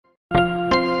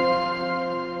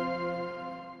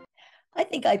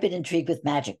think I've been intrigued with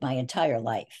magic my entire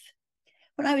life.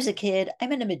 When I was a kid, I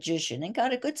met a magician and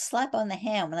got a good slap on the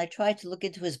hand when I tried to look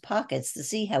into his pockets to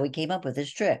see how he came up with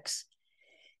his tricks.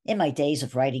 In my days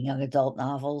of writing young adult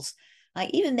novels, I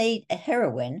even made a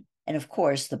heroine, and of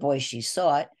course, the boys she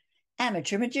sought,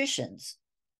 amateur magicians.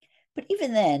 But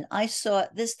even then, I saw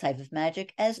this type of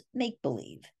magic as make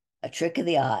believe, a trick of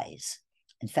the eyes.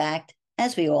 In fact,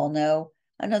 as we all know,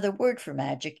 another word for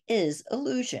magic is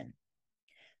illusion.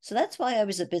 So that's why I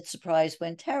was a bit surprised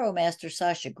when Tarot Master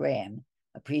Sasha Graham,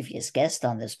 a previous guest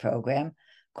on this program,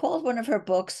 called one of her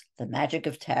books The Magic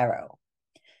of Tarot.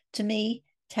 To me,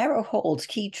 tarot holds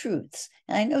key truths,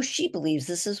 and I know she believes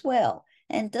this as well,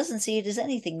 and doesn't see it as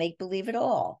anything make believe at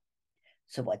all.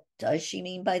 So, what does she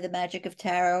mean by the magic of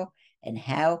tarot, and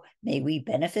how may we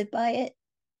benefit by it?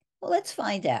 Well, let's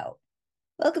find out.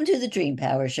 Welcome to the Dream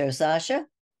Power Show, Sasha.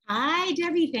 Hi,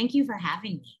 Debbie. Thank you for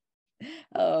having me.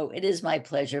 Oh, it is my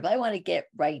pleasure, but I want to get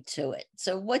right to it.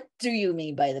 So, what do you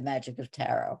mean by the magic of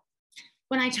tarot?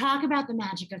 When I talk about the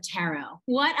magic of tarot,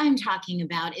 what I'm talking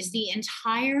about is the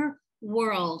entire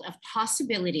world of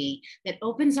possibility that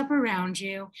opens up around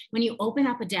you when you open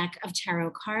up a deck of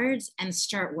tarot cards and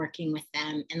start working with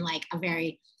them in like a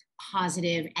very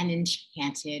positive and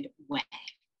enchanted way.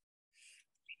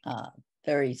 Uh,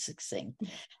 Very succinct.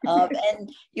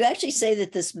 And you actually say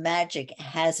that this magic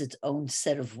has its own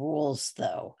set of rules,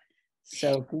 though.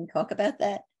 So, can you talk about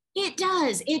that? It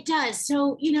does. It does.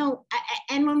 So,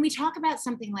 and when we talk about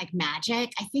something like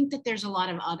magic, I think that there's a lot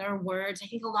of other words. I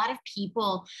think a lot of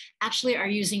people actually are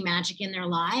using magic in their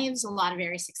lives, a lot of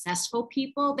very successful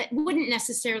people that wouldn't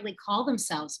necessarily call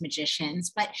themselves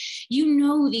magicians, but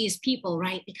these people,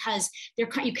 right? Because you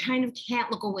kind of can't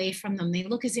look away from them. They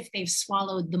look as if they've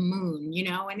swallowed the moon,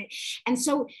 and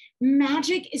so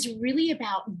magic is really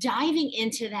about diving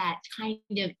into that kind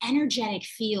of energetic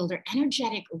field or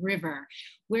energetic river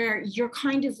where you're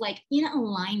kind of like in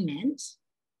alignment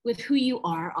with who you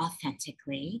are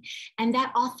authentically. And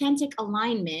that authentic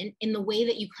alignment in the way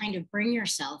that you kind of bring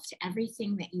yourself to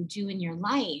everything that you do in your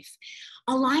life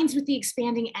aligns with the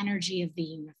expanding energy of the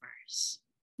universe.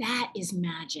 That is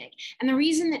magic. And the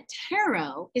reason that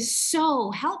tarot is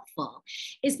so helpful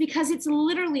is because it's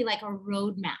literally like a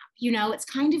roadmap. It's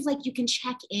kind of like you can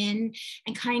check in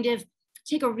and kind of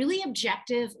take a really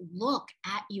objective look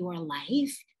at your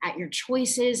life, at your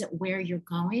choices, at where you're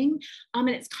going. And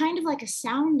it's kind of like a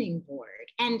sounding board.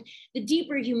 And the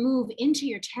deeper you move into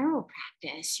your tarot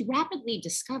practice, you rapidly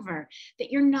discover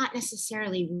that you're not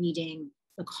necessarily reading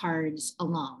the cards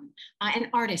alone. And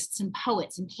artists and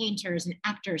poets and painters and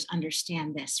actors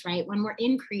understand this, right? When we're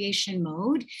in creation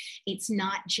mode, it's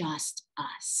not just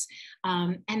us.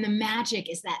 And the magic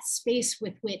is that space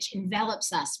with which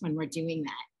envelops us when we're doing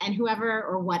that. And whoever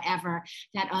or whatever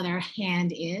that other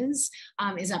hand is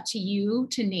up to you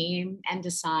to name and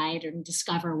decide and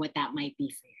discover what that might be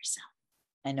for yourself.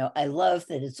 I know I love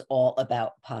that it's all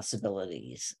about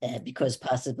possibilities because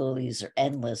possibilities are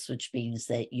endless, which means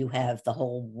that you have the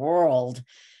whole world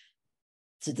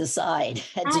to decide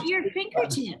and to At your choose from.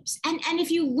 fingertips. And if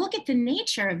you look at the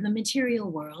nature of the material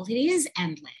world, it is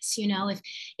endless.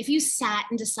 If you sat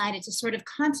and decided to sort of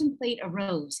contemplate a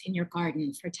rose in your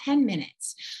garden for 10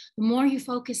 minutes, the more you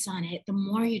focus on it, the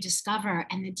more you discover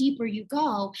and the deeper you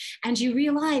go, and you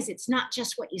realize it's not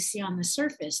just what you see on the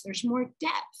surface, there's more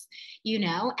depth,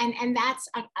 and that's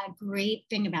a great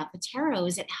thing about the tarot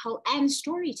is and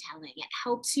storytelling. It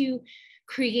helps you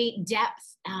create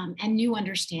depth and new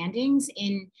understandings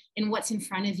in what's in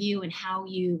front of you and how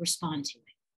you respond to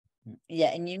it.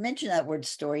 Yeah, and you mentioned that word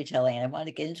storytelling, and I want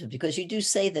to get into it because you do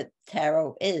say that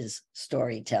tarot is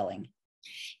storytelling.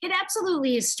 It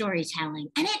absolutely is storytelling.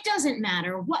 And it doesn't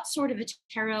matter what sort of a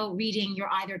tarot reading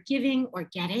you're either giving or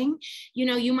getting.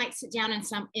 You might sit down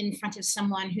in front of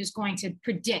someone who's going to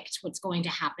predict what's going to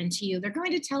happen to you. They're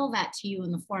going to tell that to you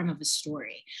in the form of a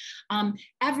story.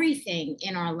 Everything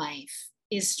in our life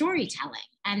is storytelling.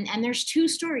 And there's two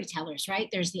storytellers, right?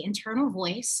 There's the internal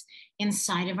voice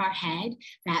inside of our head,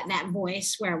 that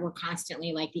voice where we're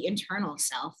constantly like the internal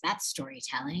self, that's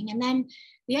storytelling. And then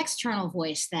the external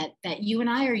voice that you and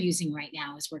I are using right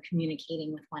now as we're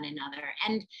communicating with one another.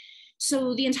 And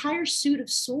so the entire suit of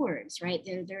swords, right?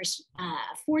 There's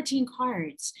 14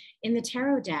 cards in the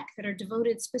tarot deck that are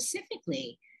devoted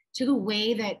specifically to the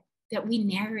way that we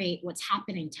narrate what's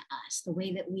happening to us, the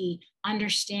way that we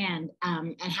understand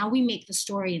and how we make the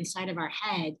story inside of our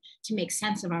head to make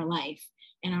sense of our life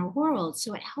and our world.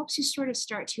 So it helps you sort of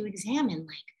start to examine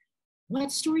like,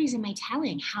 what stories am I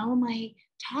telling? How am I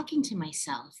talking to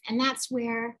myself? And that's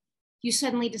where you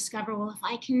suddenly discover, well, if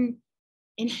I can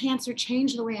enhance or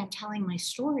change the way I'm telling my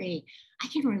story, I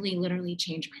can really literally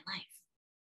change my life.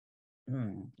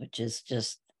 Which is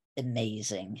just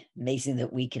amazing. Amazing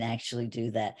that we can actually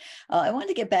do that. I wanted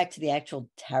to get back to the actual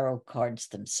tarot cards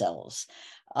themselves,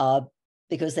 uh,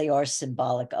 because they are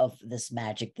symbolic of this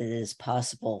magic that is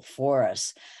possible for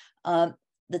us. Um,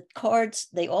 the cards,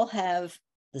 they all have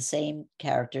the same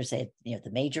characters. They have,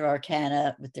 the major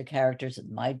arcana with their characters and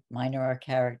minor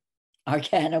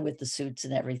arcana with the suits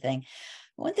and everything.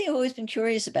 One thing I've always been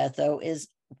curious about, though, is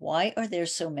why are there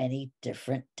so many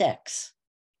different decks?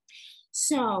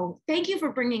 So, thank you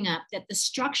for bringing up that the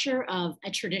structure of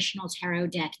a traditional tarot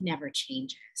deck never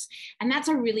changes. And that's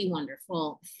a really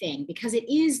wonderful thing because it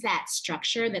is that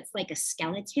structure that's like a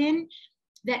skeleton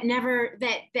that never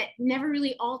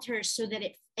really alters so that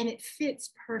it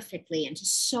fits perfectly into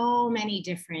so many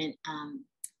different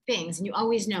things, and you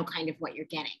always know kind of what you're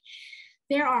getting.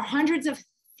 There are hundreds of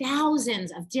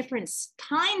thousands of different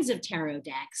kinds of tarot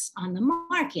decks on the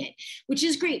market, which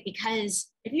is great because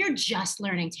if you're just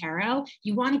learning tarot,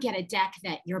 you want to get a deck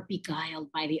that you're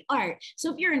beguiled by the art.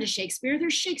 So if you're into Shakespeare,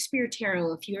 there's Shakespeare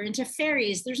tarot. If you're into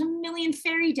fairies, there's a million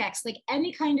fairy decks, like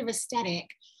any kind of aesthetic,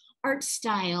 art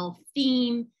style,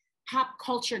 theme, pop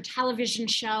culture, television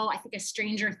show. I think a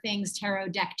Stranger Things tarot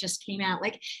deck just came out.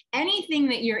 Like anything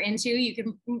that you're into,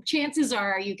 chances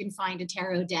are you can find a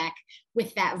tarot deck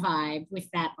with that vibe, with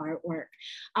that artwork.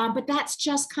 But that's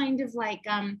just kind of like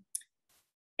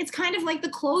it's kind of like the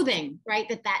clothing, right,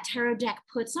 that tarot deck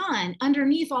puts on.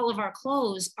 Underneath all of our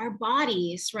clothes, our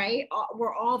bodies, right,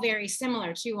 we're all very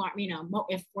similar to,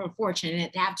 if we're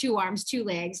fortunate to have two arms, two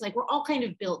legs, like we're all kind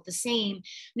of built the same,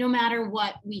 no matter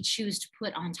what we choose to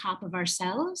put on top of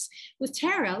ourselves. With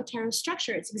tarot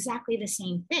structure, it's exactly the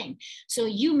same thing. So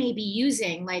you may be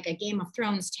using like a Game of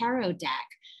Thrones tarot deck,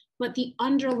 but the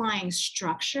underlying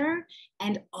structure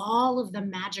and all of the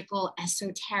magical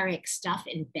esoteric stuff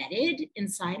embedded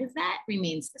inside of that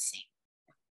remains the same.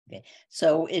 Okay.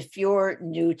 So if you're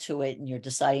new to it and you're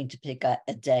deciding to pick a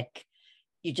deck,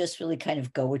 you just really kind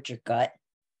of go with your gut.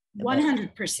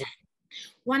 100%.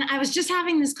 When I was just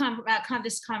having this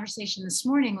conversation this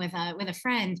morning with a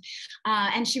friend,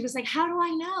 and she was like, "How do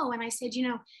I know?" And I said,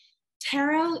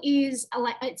 tarot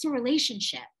it's a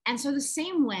relationship. And so the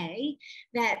same way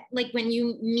that like when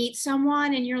you meet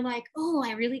someone and you're like, oh,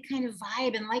 I really kind of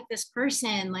vibe and like this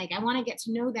person, like I want to get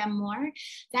to know them more.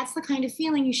 That's the kind of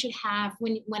feeling you should have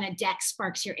when a deck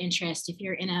sparks your interest. If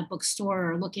you're in a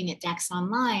bookstore or looking at decks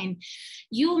online,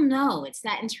 you'll know it's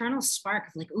that internal spark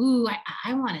of like, ooh,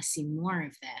 I want to see more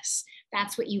of this.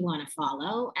 That's what you want to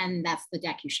follow. And that's the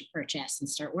deck you should purchase and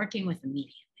start working with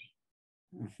immediately.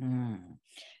 Mm-hmm.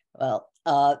 Well,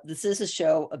 this is a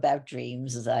show about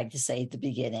dreams, as I like to say at the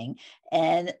beginning,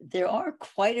 and there are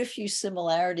quite a few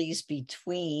similarities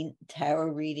between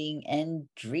tarot reading and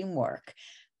dream work.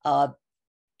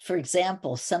 For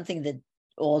example, something that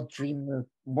all dream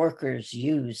workers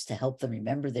use to help them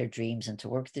remember their dreams and to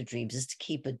work their dreams is to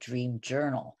keep a dream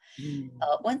journal.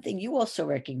 One thing you also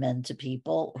recommend to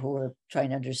people who are trying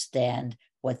to understand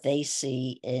what they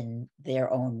see in their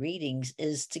own readings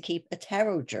is to keep a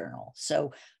tarot journal.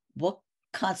 So what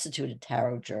constitute a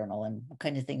tarot journal and what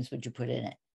kind of things would you put in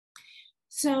it?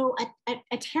 So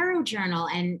a tarot journal,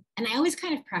 and I always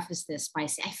kind of preface this by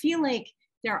saying, I feel like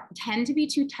there tend to be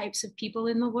two types of people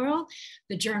in the world,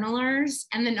 the journalers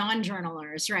and the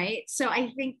non-journalers, right? So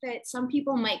I think that some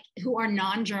people who are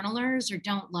non-journalers or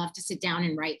don't love to sit down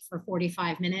and write for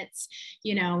 45 minutes,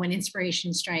 when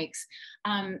inspiration strikes.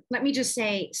 Let me just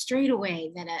say straight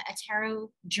away that a tarot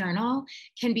journal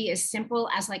can be as simple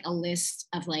as like a list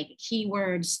of like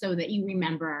keywords so that you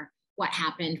remember what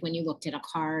happened when you looked at a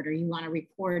card or you want to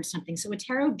record something. So a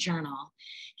tarot journal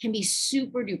can be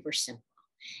super duper simple.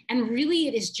 And really,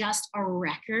 it is just a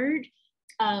record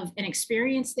of an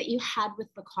experience that you had with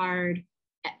the card.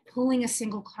 Pulling a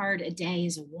single card a day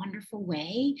is a wonderful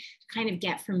way to kind of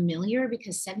get familiar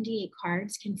because 78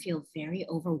 cards can feel very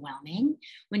overwhelming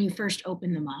when you first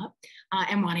open them up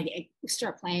and want to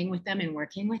start playing with them and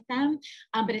working with them.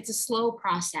 But it's a slow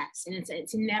process and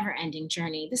it's a never ending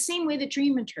journey, the same way the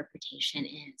dream interpretation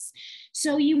is.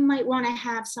 So you might want to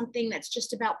have something that's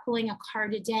just about pulling a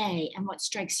card a day and what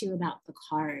strikes you about the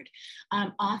card.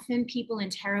 Often people in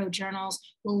tarot journals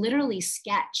will literally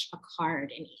sketch a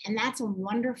card, and that's a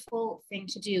wonderful thing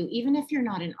to do, even if you're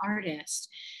not an artist,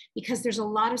 because there's a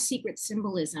lot of secret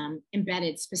symbolism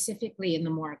embedded specifically in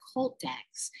the more occult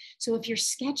decks. So if you're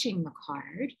sketching the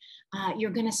card,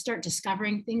 you're going to start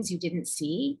discovering things you didn't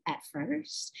see at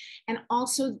first. And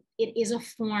also, it is a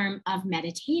form of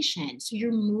meditation. So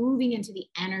you're moving into the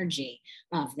energy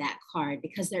of that card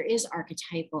because there is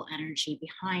archetypal energy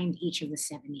behind each of the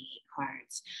 78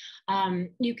 cards.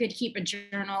 You could keep a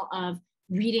journal of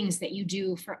readings that you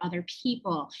do for other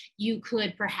people. You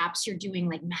could, perhaps you're doing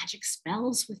like magic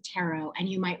spells with tarot, and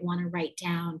you might want to write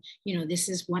down, this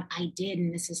is what I did,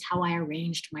 and this is how I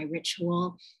arranged my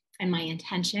ritual and my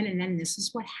intention, and then this is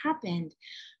what happened.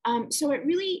 So it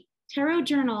really, tarot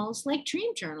journals, like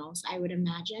dream journals, I would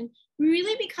imagine,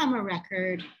 really become a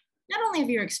record not only of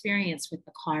your experience with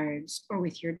the cards or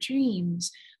with your dreams,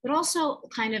 but also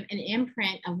kind of an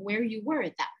imprint of where you were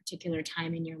at that particular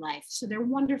time in your life. So they're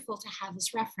wonderful to have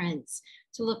as reference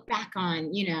to look back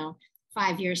on,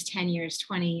 5 years, 10 years,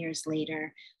 20 years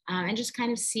later, and just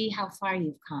kind of see how far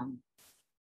you've come.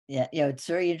 Yeah, it's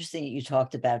very interesting that you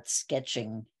talked about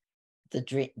sketching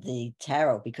the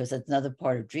tarot, because that's another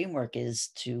part of dream work, is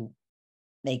to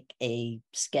make a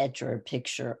sketch or a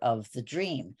picture of the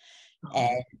dream.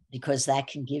 And because that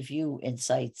can give you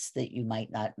insights that you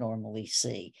might not normally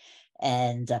see.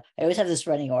 And I always have this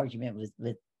running argument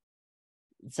with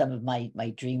some of my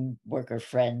dream worker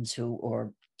friends who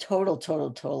are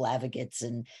total advocates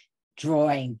in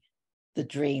drawing the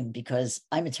dream, because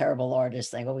I'm a terrible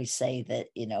artist. I always say that,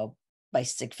 my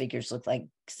stick figures look like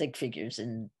stick figures,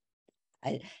 and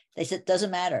they said, doesn't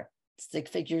matter. Stick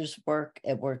figures work.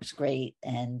 It works great.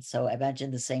 And so I imagine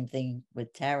the same thing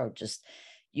with tarot. Just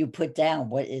you put down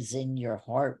what is in your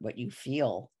heart, what you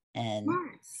feel. And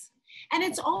yes. And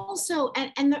it's also,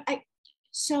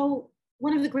 so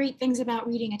one of the great things about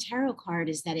reading a tarot card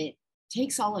is that it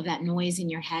takes all of that noise in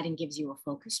your head and gives you a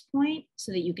focus point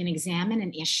so that you can examine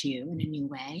an issue in a new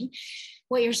way.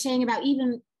 What you're saying about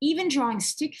even drawing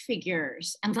stick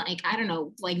figures and I don't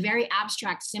know, like very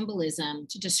abstract symbolism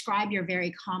to describe your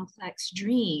very complex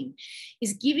dream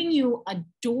is giving you a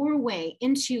doorway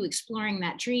into exploring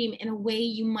that dream in a way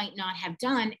you might not have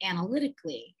done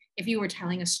analytically if you were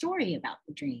telling a story about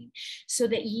the dream, so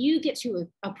that you get to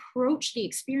approach the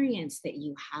experience that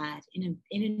you had in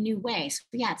a new way. So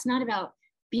yeah, it's not about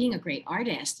being a great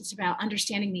artist. It's about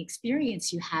understanding the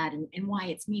experience you had and why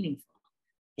it's meaningful.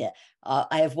 Yeah.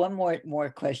 I have one more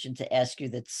question to ask you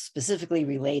that's specifically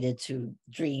related to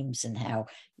dreams and how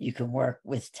you can work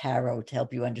with tarot to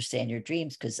help you understand your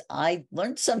dreams, because I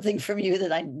learned something from you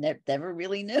that I never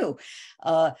really knew.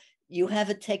 You have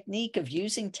a technique of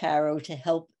using tarot to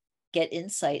help get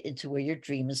insight into where your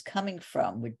dream is coming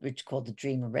from, which is called the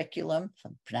dream auriculum, if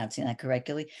I'm pronouncing that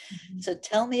correctly. Mm-hmm. So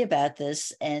tell me about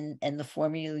this and the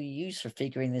formula you use for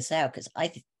figuring this out, because I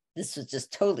think this was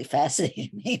just totally fascinating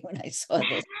me when I saw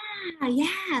this.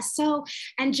 Yeah. So,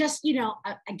 and just,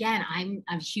 again, I'm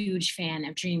a huge fan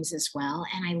of dreams as well.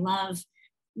 And I love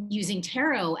using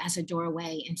tarot as a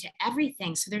doorway into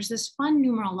everything. So there's this fun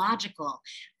numerological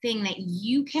thing that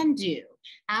you can do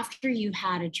after you've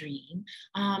had a dream.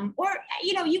 Or,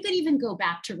 you could even go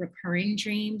back to recurring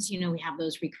dreams. We have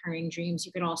those recurring dreams.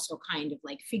 You could also kind of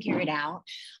like figure it out.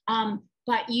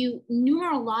 But you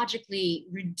numerologically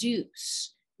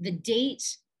reduce the date,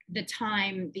 the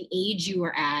time, the age you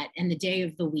were at, and the day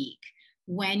of the week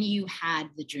when you had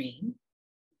the dream.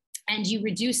 And you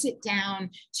reduce it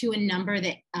down to a number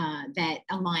that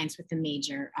aligns with the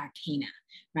major arcana,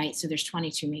 right? So there's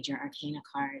 22 major arcana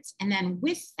cards. And then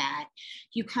with that,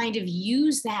 you kind of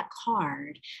use that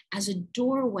card as a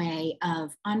doorway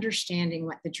of understanding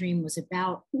what the dream was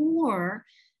about, or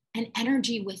an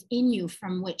energy within you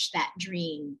from which that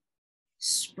dream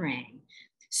sprang.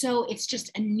 So it's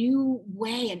just a new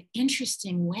way, an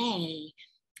interesting way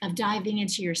of diving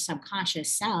into your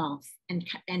subconscious self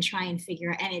and try and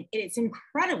figure, and it's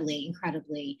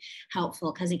incredibly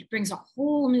helpful, because it brings a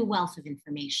whole new wealth of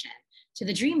information to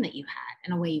the dream that you had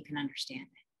in a way you can understand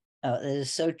it. Oh, that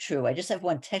is so true. I just have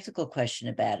one technical question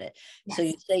about it. Yes. So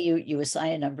you say you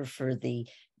assign a number for the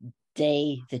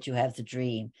day that you have the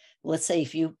dream. Let's say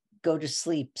if you go to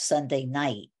sleep Sunday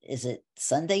night, is it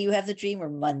Sunday you have the dream or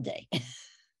Monday?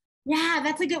 Yeah,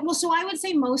 that's a good, well, so I would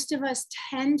say most of us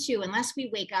tend to, unless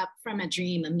we wake up from a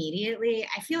dream immediately,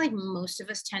 I feel like most of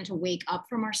us tend to wake up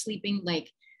from our sleeping, like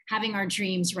having our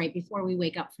dreams right before we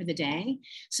wake up for the day.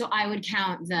 So I would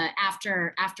count the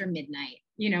after midnight,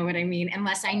 you know what I mean?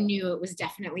 Unless I knew it was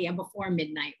definitely a before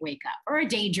midnight wake up, or a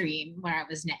daydream where I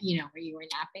was, where you were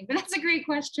napping. But that's a great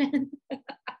question.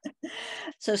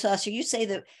 So Sasha, you say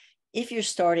that if you're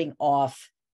starting off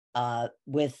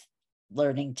with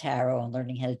learning tarot and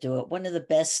learning how to do it, one of the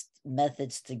best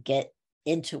methods to get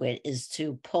into it is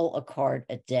to pull a card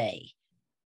a day.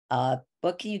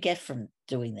 What can you get from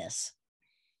doing this?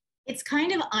 It's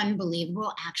kind of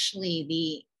unbelievable,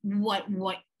 actually,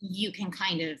 what you can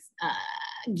kind of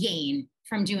gain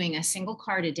from doing a single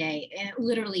card a day. And it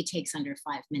literally takes under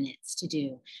 5 minutes to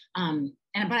do.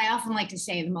 but I often like to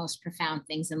say the most profound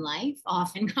things in life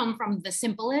often come from the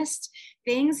simplest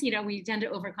things. You know, we tend to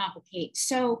overcomplicate.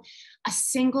 So a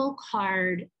single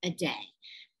card a day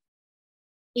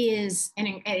is,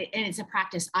 and it's a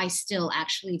practice I still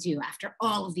actually do after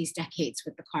all of these decades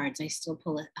with the cards. I still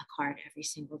pull a card every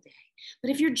single day.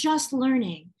 But if you're just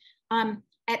learning,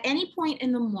 at any point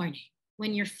in the morning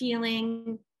when you're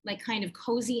feeling like kind of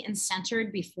cozy and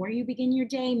centered before you begin your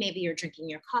day, maybe you're drinking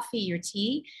your coffee, your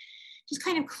tea, just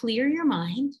kind of clear your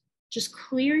mind. Just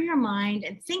clear your mind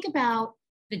and think about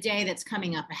the day that's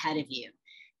coming up ahead of you.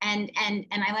 And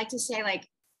I like to say, like,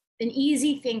 an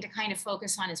easy thing to kind of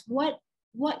focus on is what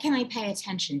can I pay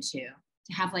attention to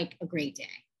have like a great day,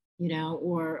 you know,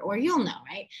 or you'll know,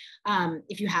 right?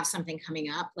 If you have something coming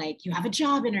up, like you have a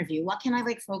job interview, what can I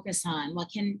like focus on?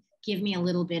 What can give me a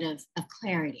little bit of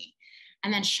clarity?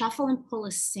 And then shuffle and pull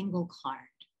a single card.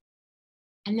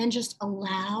 And then just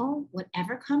allow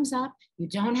whatever comes up. You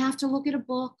don't have to look at a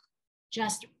book.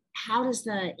 Just how does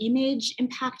the image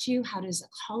impact you? How does the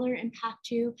color impact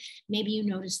you? Maybe you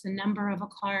notice the number of a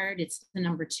card. It's the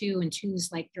number 2, and 2 is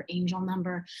like your angel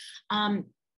number.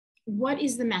 What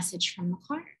is the message from the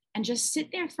card? And just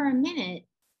sit there for a minute.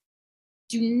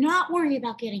 Do not worry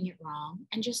about getting it wrong,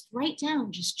 and just write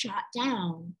down, just jot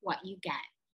down what you get.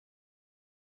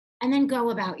 And then go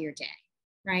about your day,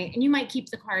 right? And you might keep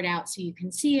the card out so you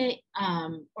can see it,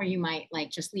 or you might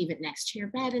like just leave it next to your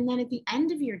bed. And then at the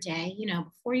end of your day, you know,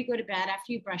 before you go to bed,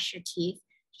 after you brush your teeth,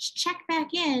 just check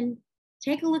back in,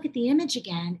 take a look at the image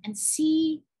again, and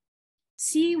see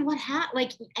what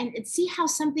like, and see how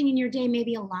something in your day may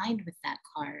be aligned with that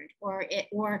card, or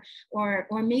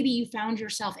maybe you found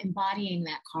yourself embodying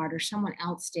that card, or someone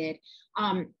else did.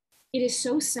 It is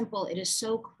so simple. It is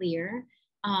so clear.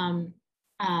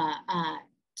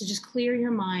 To just clear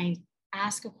your mind,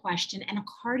 ask a question, and a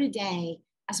card a day,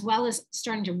 as well as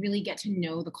starting to really get to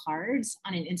know the cards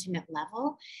on an intimate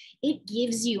level, it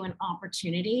gives you an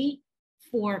opportunity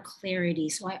for clarity.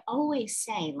 So I always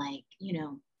say, like, you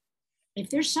know,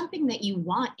 if there's something that you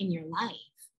want in your life,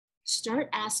 start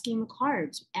asking the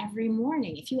cards every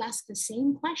morning. If you ask the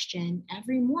same question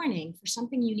every morning for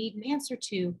something you need an answer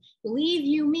to, believe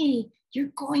you me, you're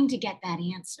going to get that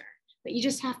answer. But you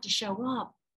just have to show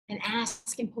up and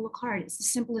ask and pull a card. It's the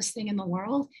simplest thing in the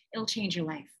world. It'll change your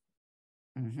life.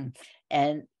 Mm-hmm.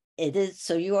 And it is,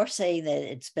 so you are saying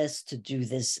that it's best to do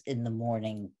this in the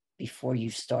morning before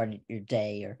you've started your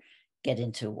day or get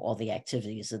into all the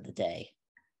activities of the day.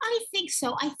 I think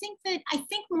so. I think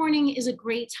morning is a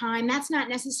great time. That's not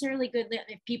necessarily good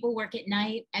if people work at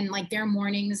night and like their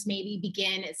mornings maybe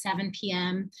begin at 7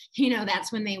 p.m. You know,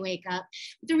 that's when they wake up.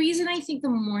 The reason I think the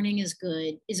morning is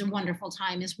good, is a wonderful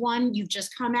time, is one, you've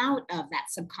just come out of that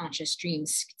subconscious dream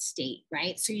state,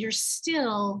 right? So you're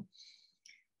still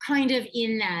kind of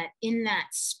in that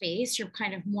space. You're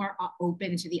kind of more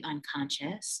open to the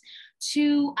unconscious.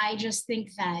 2, I just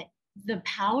think that the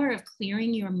power of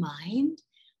clearing your mind,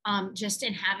 just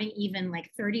in having even like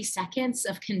 30 seconds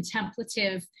of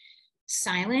contemplative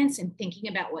silence and thinking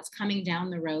about what's coming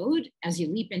down the road as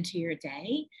you leap into your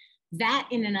day, that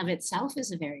in and of itself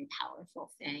is a very powerful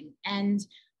thing. And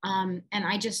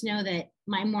I just know that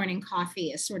my morning coffee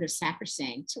is sort of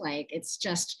sacrosanct. Like, it's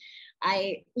just,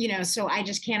 so I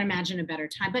just can't imagine a better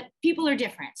time, but people are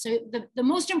different. So the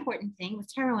most important thing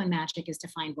with tarot and magic is to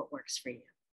find what works for you.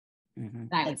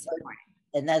 Mm-hmm. I would say morning.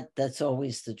 And that's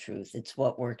always the truth. It's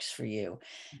what works for you.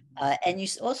 And you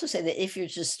also say that if you're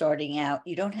just starting out,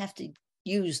 you don't have to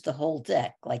use the whole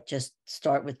deck, like just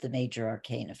start with the major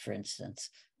arcana, for instance.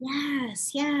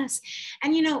 Yes.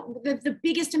 And you know, the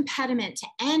biggest impediment to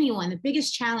anyone, the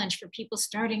biggest challenge for people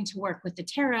starting to work with the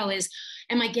tarot is,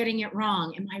 am I getting it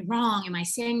wrong? Am I wrong? Am I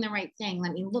saying the right thing?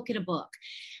 Let me look at a book.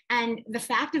 And the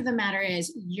fact of the matter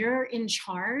is, you're in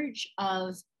charge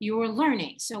of your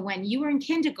learning. So when you were in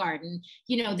kindergarten,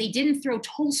 you know, they didn't throw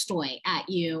Tolstoy at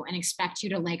you and expect you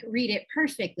to like read it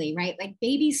perfectly, right? Like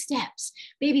baby steps.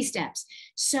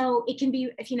 So it can be,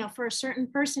 if you know, for a certain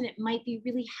person, it might be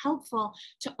really helpful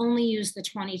to only use the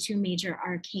 22 major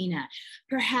arcana.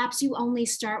 Perhaps you only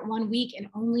start 1 week and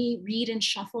only read and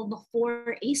shuffle the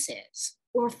 4 aces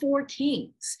or 4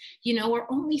 kings, you know, or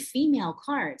only female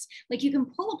cards. Like, you can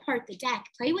pull apart the deck,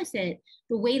 play with it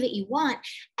the way that you want,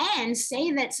 and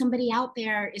say that somebody out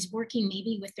there is working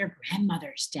maybe with their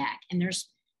grandmother's deck, and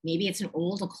maybe it's an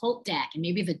old occult deck, and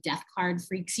maybe the death card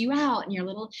freaks you out,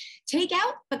 and take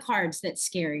out the cards that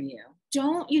scare you.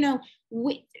 Don't, you know,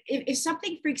 if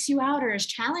something freaks you out or is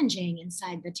challenging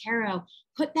inside the tarot,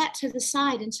 put that to the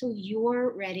side until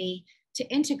you're ready to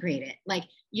integrate it. Like,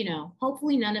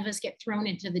 hopefully none of us get thrown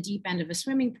into the deep end of a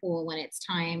swimming pool when it's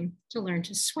time to learn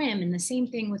to swim. And the same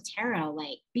thing with tarot,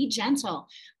 like be gentle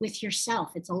with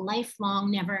yourself. It's a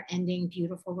lifelong, never ending,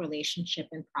 beautiful relationship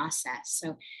and process.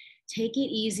 So take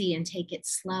it easy and take it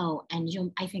slow, and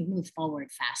you'll, I think, move forward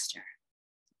faster.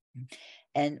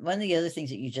 And one of the other things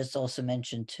that you just also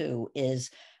mentioned too is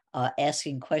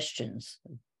asking questions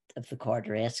of the card,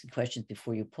 or asking questions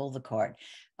before you pull the card.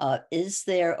 Is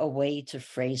there a way to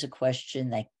phrase a question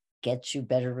that gets you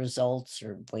better results,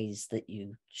 or ways that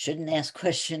you shouldn't ask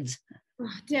questions?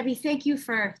 Debbie, thank you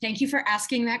for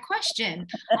asking that question.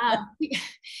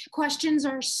 Questions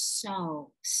are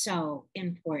so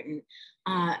important,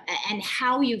 and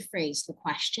how you phrase the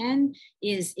question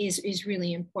is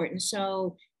really important.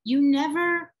 So you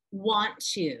never want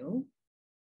to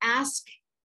ask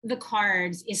the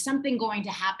cards, is something going to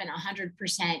happen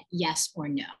 100% yes or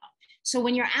no? So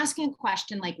when you're asking a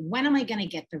question like, when am I going to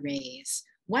get the raise?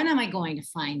 When am I going to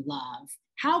find love?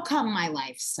 How come my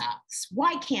life sucks?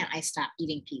 Why can't I stop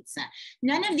eating pizza?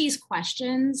 None of these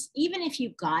questions, even if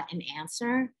you got an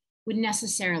answer, would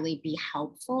necessarily be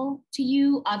helpful to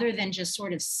you, other than just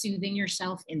sort of soothing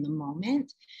yourself in the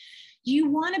moment. You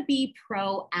want to be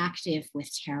proactive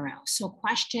with tarot. So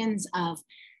questions of,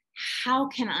 how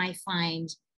can I find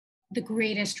the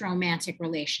greatest romantic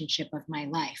relationship of my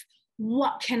life?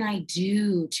 What can I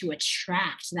do to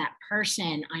attract that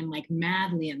person I'm like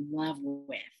madly in love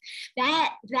with?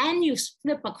 That then you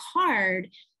flip a card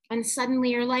and suddenly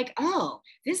you're like, oh,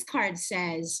 this card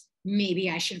says maybe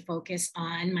I should focus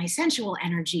on my sensual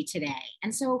energy today.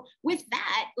 And so with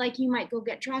that, like, you might go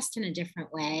get dressed in a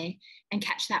different way and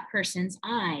catch that person's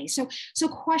eye. So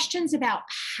questions about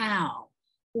how,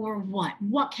 or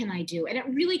what can I do? And it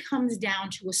really comes down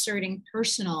to asserting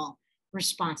personal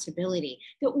responsibility,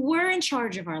 that we're in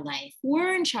charge of our life,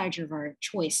 we're in charge of our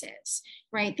choices,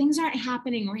 right? Things aren't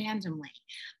happening randomly.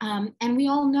 And we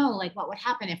all know like what would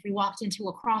happen if we walked into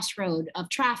a crossroad of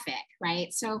traffic, right?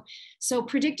 So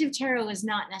predictive tarot is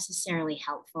not necessarily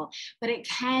helpful, but it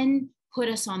can put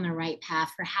us on the right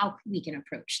path for how we can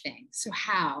approach things. So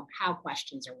how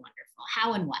questions are wonderful.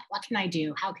 How and what can I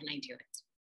do? How can I do it?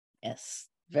 Yes,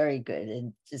 very good.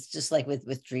 And it's just like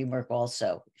with dream work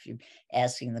also. If you're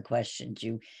asking the questions,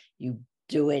 you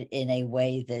do it in a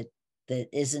way that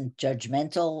isn't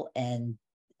judgmental, and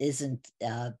isn't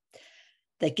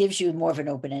that gives you more of an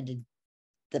open-ended,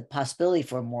 the possibility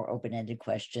for a more open-ended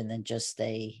question than just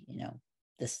a,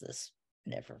 this,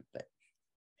 whatever. But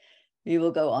we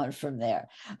will go on from there.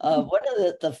 One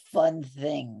of the fun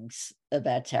things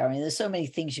about tarot, I mean, there's so many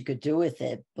things you could do with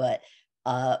it, but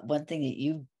one thing that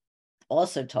you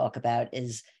also talk about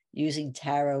is using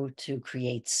tarot to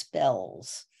create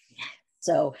spells.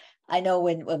 So I know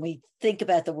when we think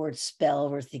about the word spell,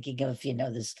 we're thinking of,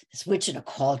 this witch in a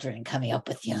cauldron and coming up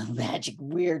with, magic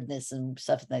weirdness and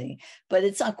stuff like that. But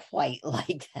it's not quite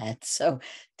like that. So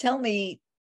tell me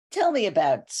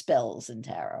about spells in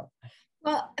tarot.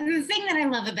 Well, the thing that I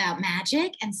love about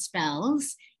magic and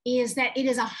spells is that it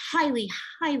is a highly,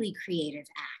 highly creative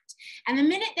act. And the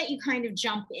minute that you kind of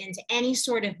jump into any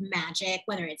sort of magic,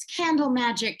 whether it's candle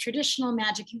magic, traditional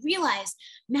magic, you realize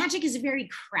magic is very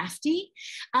crafty,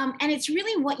 and it's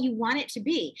really what you want it to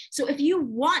be. So if you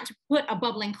want to put a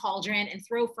bubbling cauldron and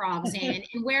throw frogs in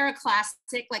and wear a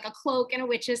classic, like a cloak and a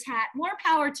witch's hat, more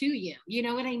power to you. You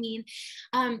know what I mean?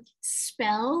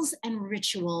 Spells and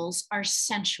rituals are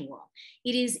sensual.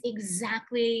 It is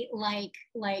exactly like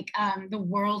the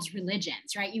world's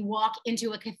religions, right? You walk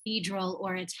into a cathedral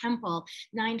or a temple,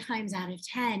 9 times out of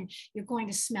 10, you're going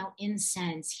to smell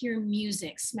incense, hear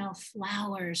music, smell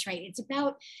flowers, right? It's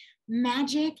about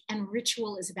magic, and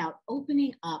ritual is about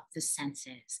opening up the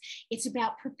senses. It's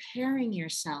about preparing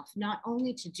yourself not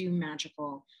only to do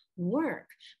magical work,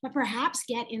 but perhaps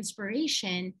get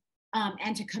inspiration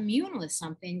and to commune with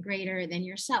something greater than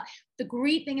yourself. The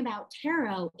great thing about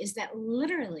tarot is that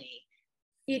literally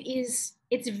it's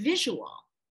visual,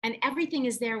 and everything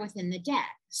is there within the deck.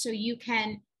 So you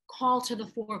can call to the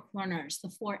 4 corners, the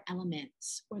 4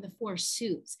 elements, or the 4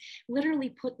 suits, literally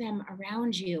put them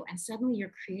around you, and suddenly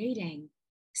you're creating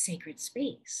sacred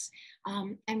space.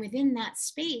 And within that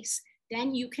space,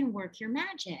 then you can work your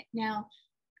magic. Now,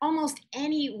 almost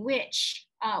any witch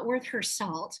worth her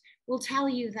salt will tell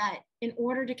you that in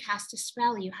order to cast a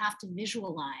spell, you have to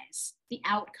visualize the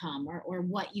outcome, or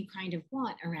what you kind of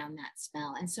want around that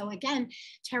spell. And so again,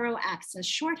 tarot acts as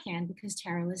shorthand because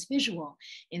tarot is visual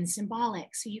and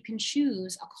symbolic. So you can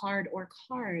choose a card or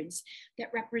cards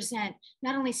that represent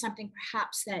not only something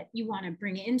perhaps that you want to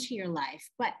bring into your life,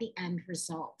 but the end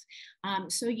result.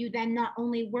 So you then not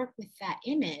only work with that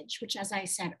image, which, as I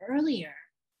said earlier,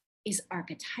 is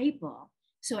archetypal.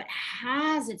 So it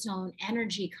has its own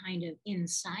energy kind of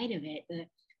inside of it. The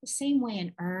same way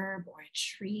an herb or a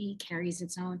tree carries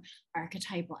its own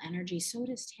archetypal energy, so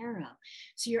does tarot.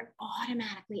 So you're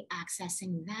automatically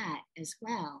accessing that as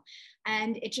well.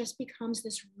 And it just becomes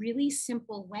this really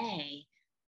simple way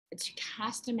to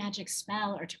cast a magic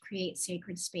spell or to create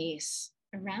sacred space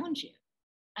around you.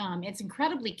 It's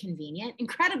incredibly convenient,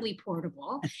 incredibly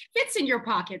portable, fits in your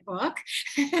pocketbook.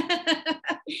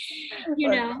 you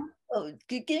know? Well,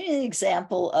 give me an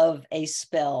example of a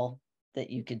spell that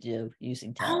you could do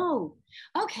using tarot. Oh,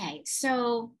 okay.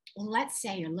 So let's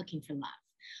say you're looking for love.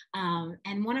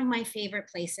 And one of my favorite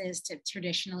places to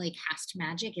traditionally cast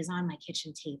magic is on my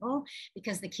kitchen table,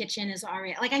 because the kitchen is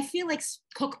already like, I feel like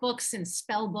cookbooks and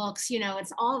spell books,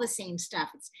 it's all the same stuff.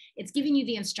 It's giving you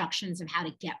the instructions of how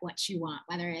to get what you want,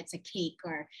 whether it's a cake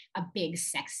or a big,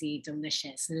 sexy,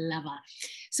 delicious lover.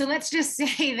 So let's just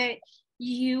say that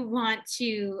you want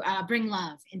to bring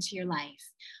love into your life.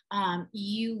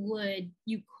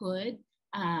 You could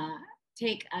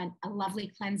take a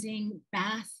lovely cleansing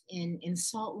bath in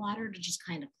salt water to just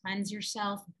kind of cleanse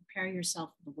yourself and prepare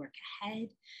yourself for the work ahead.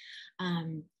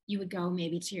 You would go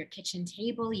maybe to your kitchen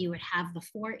table. You would have the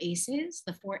 4 aces,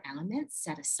 the 4 elements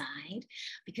set aside,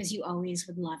 because you always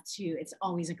would love to. It's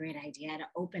always a great idea to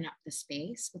open up the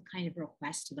space with kind of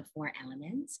requests to the 4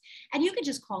 elements. And you could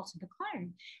just call to the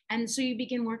card. And so you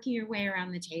begin working your way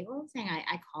around the table saying,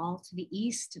 I call to the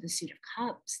east, to the suit of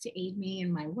cups to aid me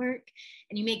in my work.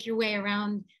 And you make your way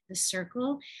around the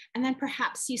circle. And then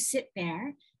perhaps you sit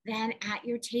there then at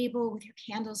your table with your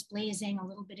candles blazing, a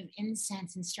little bit of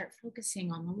incense, and start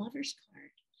focusing on the lover's card,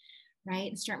 right?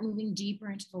 And start moving deeper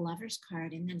into the lover's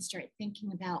card, and then start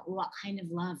thinking about what kind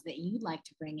of love that you'd like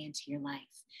to bring into your life.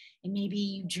 And maybe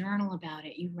you journal about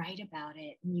it, you write about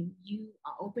it, and you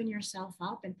open yourself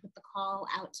up and put the call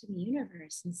out to the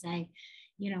universe and say,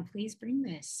 please bring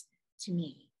this to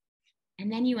me.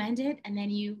 And then you end it, and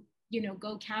then you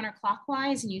go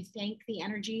counterclockwise and you thank the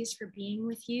energies for being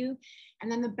with you.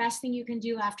 And then the best thing you can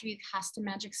do after you cast a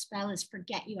magic spell is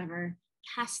forget you ever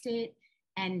cast it,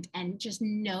 and just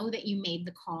know that you made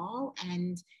the call.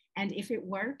 And if it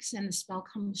works and the spell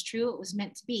comes true, it was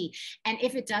meant to be. And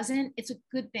if it doesn't, it's a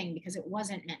good thing, because it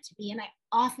wasn't meant to be. And I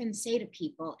often say to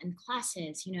people in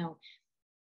classes,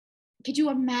 could you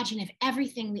imagine if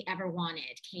everything we ever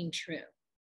wanted came true?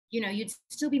 You'd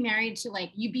still be married to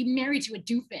you'd be married to a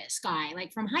doofus guy,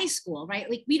 from high school, right?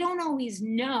 We don't always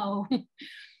know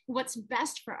what's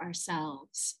best for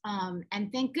ourselves.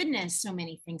 And thank goodness so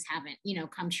many things haven't,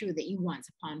 come true that you once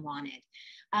upon wanted.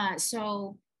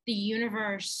 So the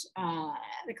universe,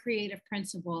 the creative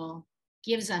principle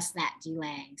gives us that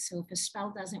delay. So if a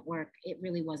spell doesn't work, it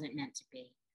really wasn't meant to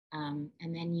be. And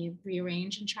then you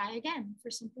rearrange and try again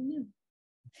for something new.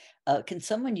 Can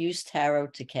someone use tarot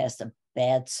to cast a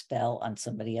bad spell on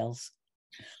somebody else?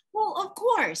 Well, of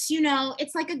course,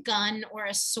 it's like a gun or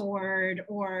a sword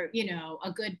or,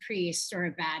 a good priest or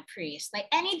a bad priest.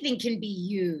 Anything can be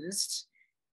used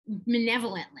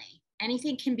malevolently.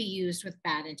 Anything can be used with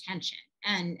bad intention.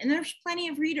 And there's plenty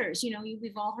of readers,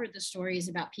 we've all heard the stories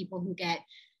about people who get,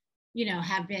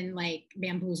 have been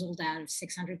bamboozled out of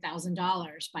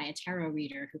 $600,000 by a tarot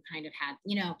reader who kind of had,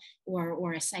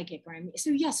 or a psychic. So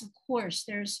yes, of course,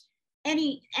 there's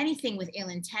anything with ill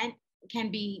intent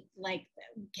can be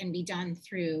done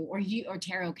through, or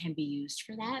tarot can be used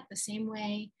for that. The same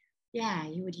way,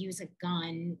 you would use a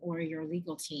gun or your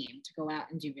legal team to go out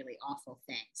and do really awful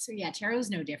things. So tarot is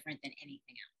no different than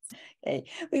anything else. Okay.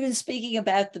 We've been speaking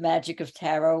about the magic of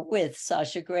tarot with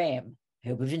Sasha Graham. I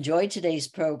hope you've enjoyed today's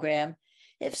program.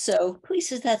 If so, please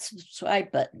hit that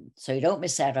subscribe button so you don't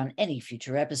miss out on any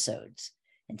future episodes.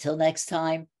 Until next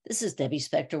time, this is Debbie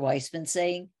Spector-Weissman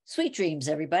saying, sweet dreams,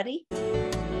 everybody.